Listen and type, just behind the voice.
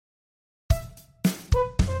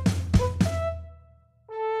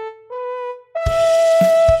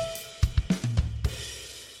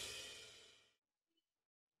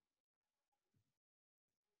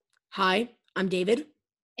Hi, I'm David,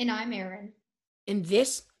 And I'm Erin. and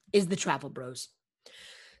this is the Travel Bros.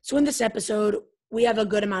 So, in this episode, we have a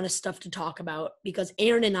good amount of stuff to talk about because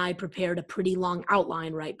Aaron and I prepared a pretty long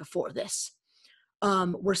outline right before this.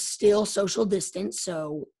 We're still social distance,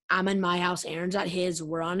 so I'm in my house, Aaron's at his,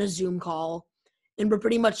 we're on a Zoom call, and we're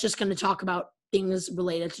pretty much just going to talk about things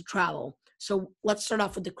related to travel. So, let's start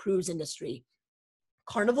off with the cruise industry.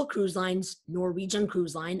 Carnival Cruise Lines, Norwegian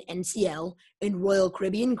Cruise Line, NCL, and Royal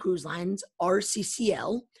Caribbean Cruise Lines,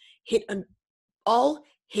 RCCL, hit an all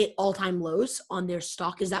hit all-time lows on their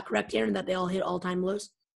stock. Is that correct, Aaron, that they all hit all-time lows?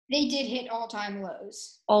 They did hit all-time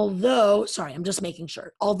lows. Although, sorry, I'm just making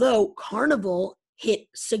sure. Although Carnival hit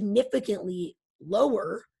significantly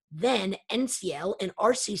lower than NCL and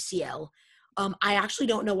RCCL, I actually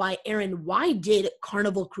don't know why. Aaron, why did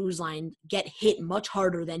Carnival Cruise Line get hit much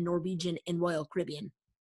harder than Norwegian and Royal Caribbean?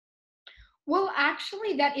 Well,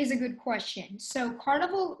 actually, that is a good question. So,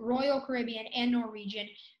 Carnival, Royal Caribbean, and Norwegian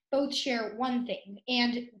both share one thing.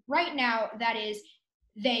 And right now, that is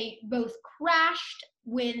they both crashed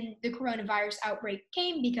when the coronavirus outbreak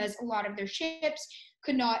came because a lot of their ships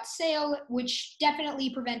could not sail, which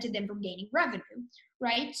definitely prevented them from gaining revenue,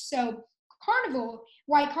 right? So,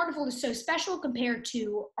 why Carnival is so special compared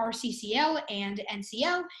to RCCL and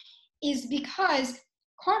NCL is because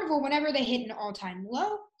Carnival, whenever they hit an all time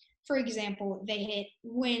low, for example, they hit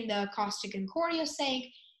when the Costa Concordia sank,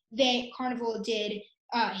 Carnival did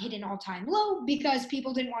hit an all time low because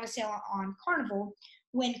people didn't want to sail on Carnival.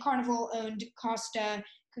 When Carnival owned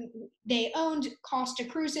they owned Costa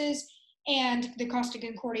Cruises, and the Costa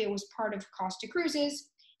Concordia was part of Costa Cruises.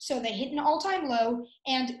 So they hit an all time low.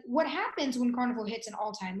 And what happens when Carnival hits an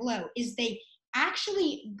all time low is their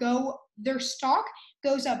stock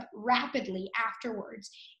goes up rapidly afterwards.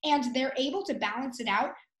 And they're able to balance it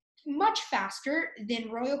out much faster than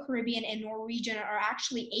Royal Caribbean and Norwegian are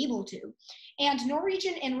actually able to. And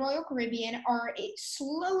Norwegian and Royal Caribbean are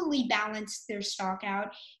slowly balance their stock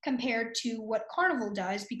out compared to what Carnival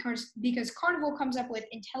does because Carnival comes up with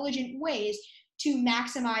intelligent ways to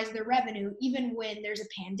maximize their revenue even when there's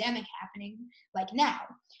a pandemic happening like now.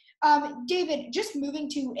 David, just moving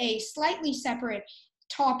to a slightly separate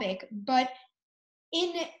topic, but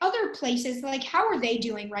in other places, like how are they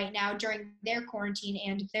doing right now during their quarantine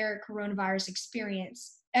and their coronavirus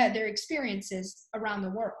their experiences around the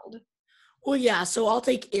world? Well, yeah. So I'll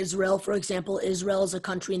take Israel, for example. Israel is a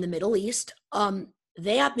country in the Middle East.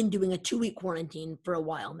 They have been doing a 2-week quarantine for a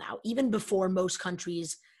while now, even before most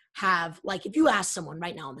countries have, like, if you ask someone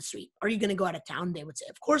right now on the street, are you going to go out of town? They would say,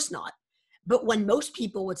 of course not. But when most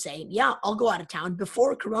people would say, yeah, I'll go out of town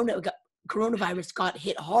before coronavirus got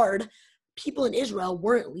hit hard, people in Israel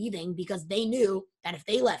weren't leaving because they knew that if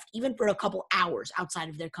they left, even for a couple hours outside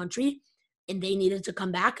of their country, and they needed to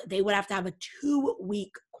come back, they would have to have a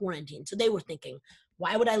 2-week quarantine. So they were thinking,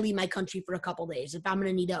 why would I leave my country for a couple days if I'm going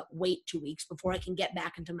to need to wait 2 weeks before I can get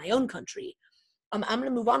back into my own country? I'm going to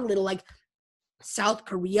move on a little. Like South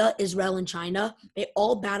Korea, Israel, and China, they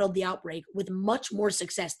all battled the outbreak with much more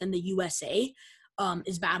success than the USA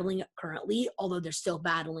is battling it currently, although they're still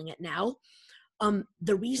battling it now.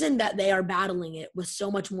 The reason that they are battling it with so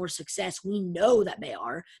much more success, we know that they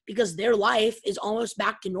are because their life is almost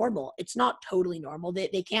back to normal. It's not totally normal.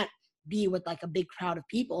 They can't be with like a big crowd of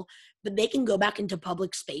people, but they can go back into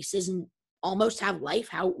public spaces and almost have life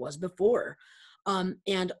how it was before.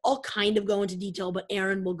 And I'll kind of go into detail, but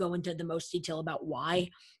Aaron will go into the most detail about why.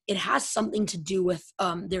 It has something to do with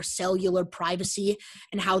their cellular privacy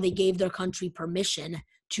and how they gave their country permission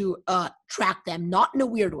to track them, not in a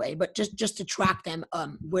weird way, but just to track them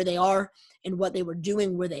where they are and what they were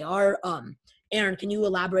doing where they are. Aaron, can you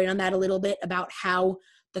elaborate on that a little bit about how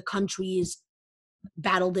the countries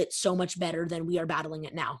battled it so much better than we are battling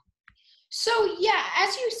it now? So, yeah,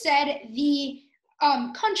 as you said, the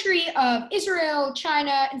country of Israel,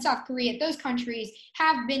 China, and South Korea, those countries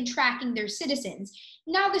have been tracking their citizens.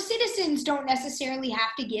 Now, the citizens don't necessarily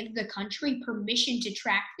have to give the country permission to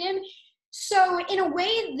track them. So, in a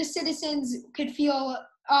way, the citizens could feel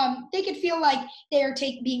they could feel like they are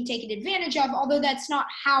being taken advantage of, although that's not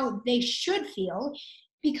how they should feel,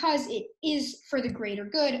 because it is for the greater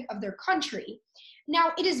good of their country.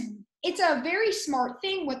 Now, it's a very smart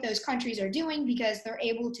thing what those countries are doing because they're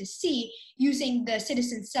able to see using the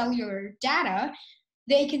citizen cellular data.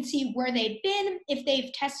 They can see where they've been, if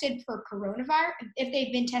they've tested for coronavirus, if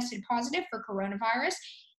they've been tested positive for coronavirus.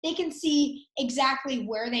 They can see exactly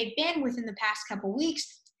where they've been within the past couple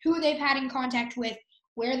weeks, who they've had in contact with,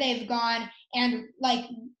 where they've gone, and like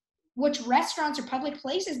which restaurants or public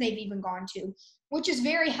places they've even gone to, which is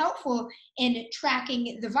very helpful in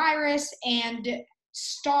tracking the virus and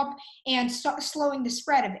stop and stop slowing the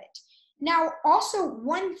spread of it. Now, also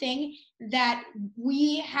one thing that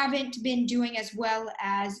we haven't been doing as well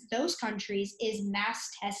as those countries is mass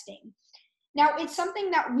testing. Now, it's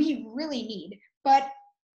something that we really need, but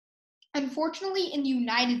unfortunately, in the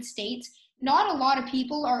United States, not a lot of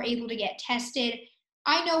people are able to get tested.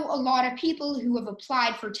 I know a lot of people who have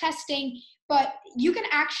applied for testing, but you can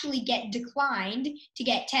actually get declined to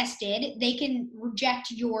get tested. They can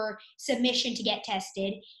reject your submission to get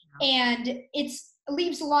tested. And it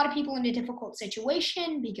leaves a lot of people in a difficult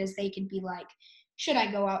situation because they could be like, should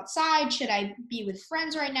I go outside? Should I be with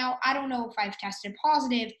friends right now? I don't know if I've tested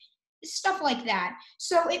positive, stuff like that.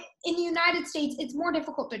 So in the United States, it's more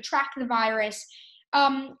difficult to track the virus.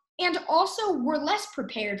 And also, we're less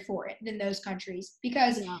prepared for it than those countries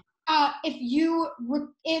because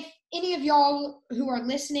if any of y'all who are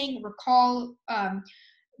listening recall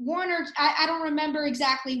I don't remember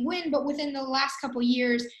exactly when, but within the last couple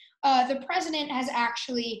years, the president has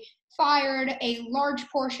actually fired a large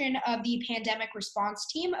portion of the pandemic response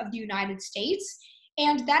team of the United States.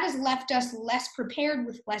 And that has left us less prepared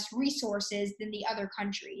with less resources than the other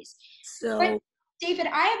countries. But David,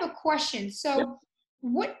 I have a question. So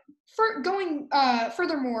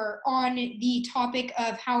furthermore on the topic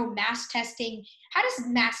of how does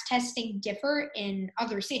mass testing differ in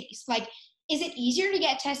other cities? Like, is it easier to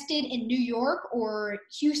get tested in New York or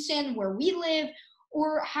Houston where we live?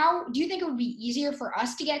 Or how do you think it would be easier for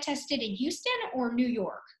us to get tested in Houston or New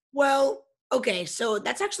York? Well, okay, so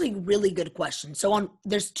that's actually a really good question.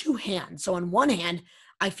 There's two hands. So on one hand,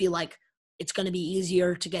 I feel like it's going to be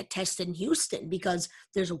easier to get tested in Houston because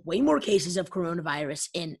there's way more cases of coronavirus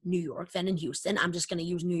in New York than in Houston. I'm just going to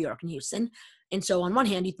use New York and Houston. And so on one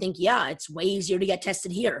hand, you think, yeah, it's way easier to get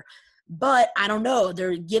tested here. But I don't know.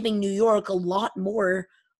 They're giving New York a lot more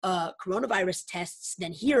coronavirus tests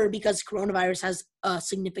than here because coronavirus has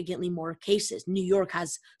significantly more cases. New York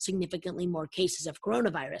has significantly more cases of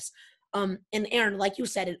coronavirus. And Aaron, like you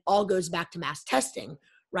said, it all goes back to mass testing,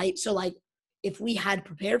 right? So like if we had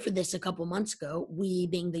prepared for this a couple months ago, we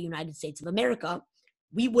being the United States of America,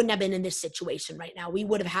 we wouldn't have been in this situation right now. We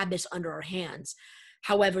would have had this under our hands.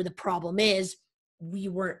 However, the problem is we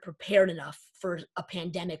weren't prepared enough for a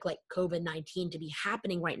pandemic like COVID-19 to be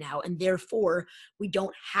happening right now. And therefore, we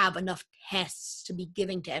don't have enough tests to be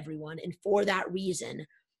giving to everyone. And for that reason,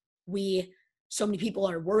 so many people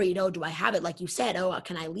are worried, oh, do I have it? Like you said, oh,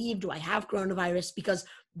 can I leave? Do I have coronavirus? Because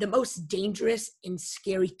the most dangerous and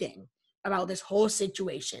scary thing about this whole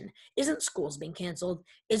situation isn't schools being canceled,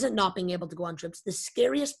 isn't not being able to go on trips. The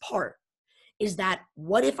scariest part is that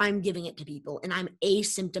what if I'm giving it to people and I'm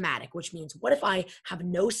asymptomatic, which means what if I have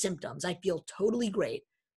no symptoms? I feel totally great,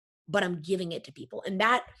 but I'm giving it to people. And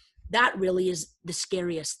that really is the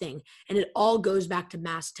scariest thing. And it all goes back to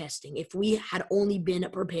mass testing. If we had only been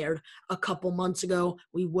prepared a couple months ago,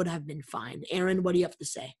 we would have been fine. Aaron, what do you have to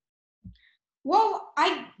say? Well,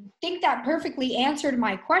 I think that perfectly answered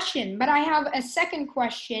my question, but I have a second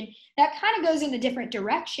question that kind of goes in a different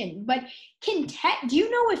direction. But do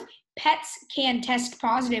you know if pets can test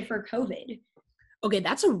positive for COVID? Okay,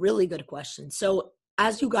 that's a really good question. So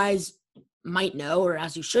as you guys might know, or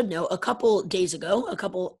as you should know, a couple days ago,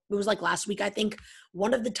 it was like last week, I think,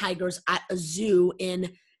 one of the tigers at a zoo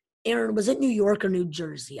in, Aaron, was it New York or New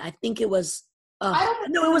Jersey? I think it was,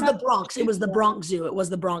 no, it was the Bronx. It was the Bronx Zoo. It was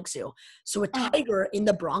the Bronx Zoo. So a tiger in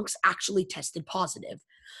the Bronx actually tested positive.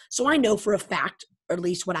 So I know for a fact, or at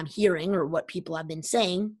least what I'm hearing or what people have been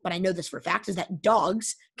saying, but I know this for a fact, is that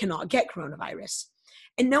dogs cannot get coronavirus.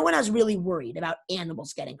 And no one has really worried about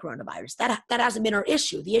animals getting coronavirus. That hasn't been our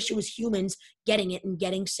issue. The issue is humans getting it and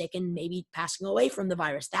getting sick and maybe passing away from the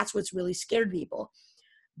virus. That's what's really scared people.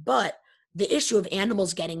 But the issue of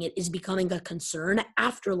animals getting it is becoming a concern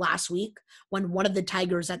after last week when one of the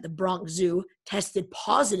tigers at the Bronx Zoo tested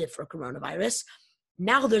positive for coronavirus.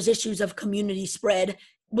 Now there's issues of community spread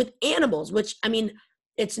with animals, which, I mean,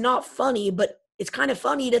 it's not funny, but it's kind of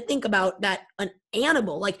funny to think about that an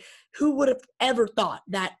animal, like who would have ever thought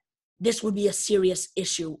that this would be a serious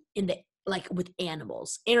issue with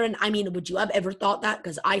animals? Aaron, I mean, would you have ever thought that?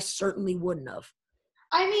 Because I certainly wouldn't have.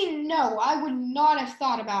 I mean, no, I would not have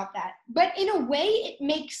thought about that. But in a way, it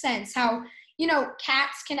makes sense how,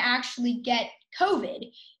 cats can actually get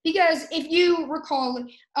COVID. Because if you recall,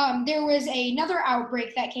 there was another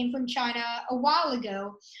outbreak that came from China a while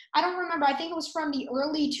ago. I don't remember. I think it was from the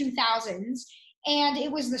early 2000s. And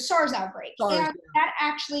it was the SARS outbreak. And that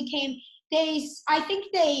actually came, I think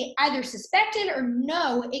they either suspected or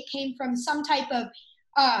no, it came from some type of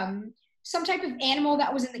animal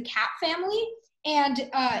that was in the cat family. And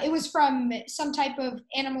it was from some type of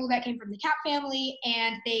animal that came from the cat family.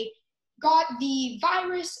 And they got the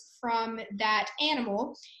virus from that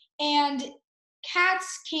animal, and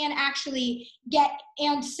cats can actually get,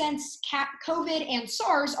 and since COVID and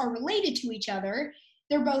SARS are related to each other,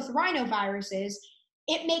 they're both rhinoviruses,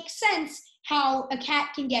 it makes sense how a cat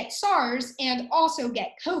can get SARS and also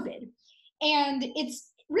get COVID. And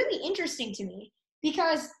it's really interesting to me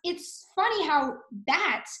because it's funny how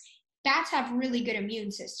bats have really good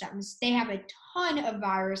immune systems. They have a ton of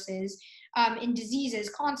viruses and diseases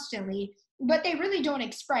constantly, but they really don't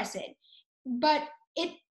express it. But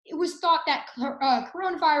it was thought that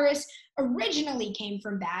coronavirus originally came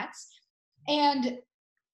from bats, and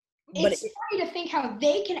it's funny to think how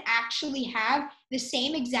they can actually have the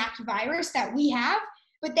same exact virus that we have,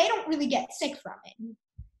 but they don't really get sick from it.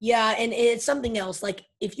 Yeah, and it's something else. Like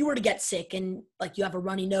if you were to get sick and like you have a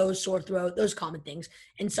runny nose, sore throat, those common things,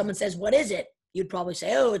 and someone says, "What is it?" You'd probably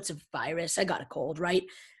say, "Oh, it's a virus. I got a cold," right?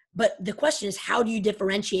 But the question is, how do you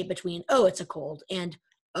differentiate between, "Oh, it's a cold," and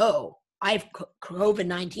 "Oh, I have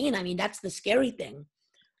COVID-19." I mean, that's the scary thing.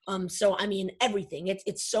 So I mean, everything.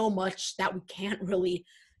 It's so much that we can't really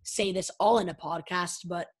say this all in a podcast,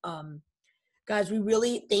 but guys, we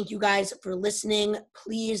really thank you guys for listening.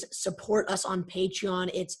 Please support us on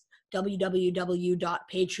Patreon. It's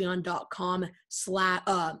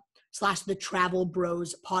www.patreon.com/slash the Travel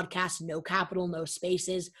Bros Podcast. No capital, no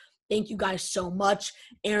spaces. Thank you guys so much.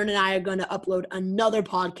 Aaron and I are going to upload another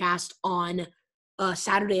podcast on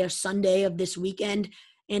Saturday or Sunday of this weekend.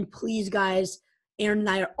 And please, guys, Aaron and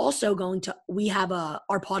I are also we have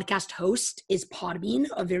our podcast host is Podbean,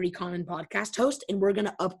 a very common podcast host, and we're going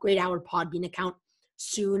to upgrade our Podbean account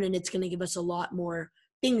soon, and it's going to give us a lot more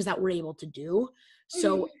things that we're able to do.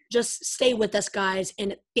 So just stay with us, guys,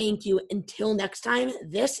 and thank you. Until next time,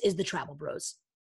 this is the Travel Bros.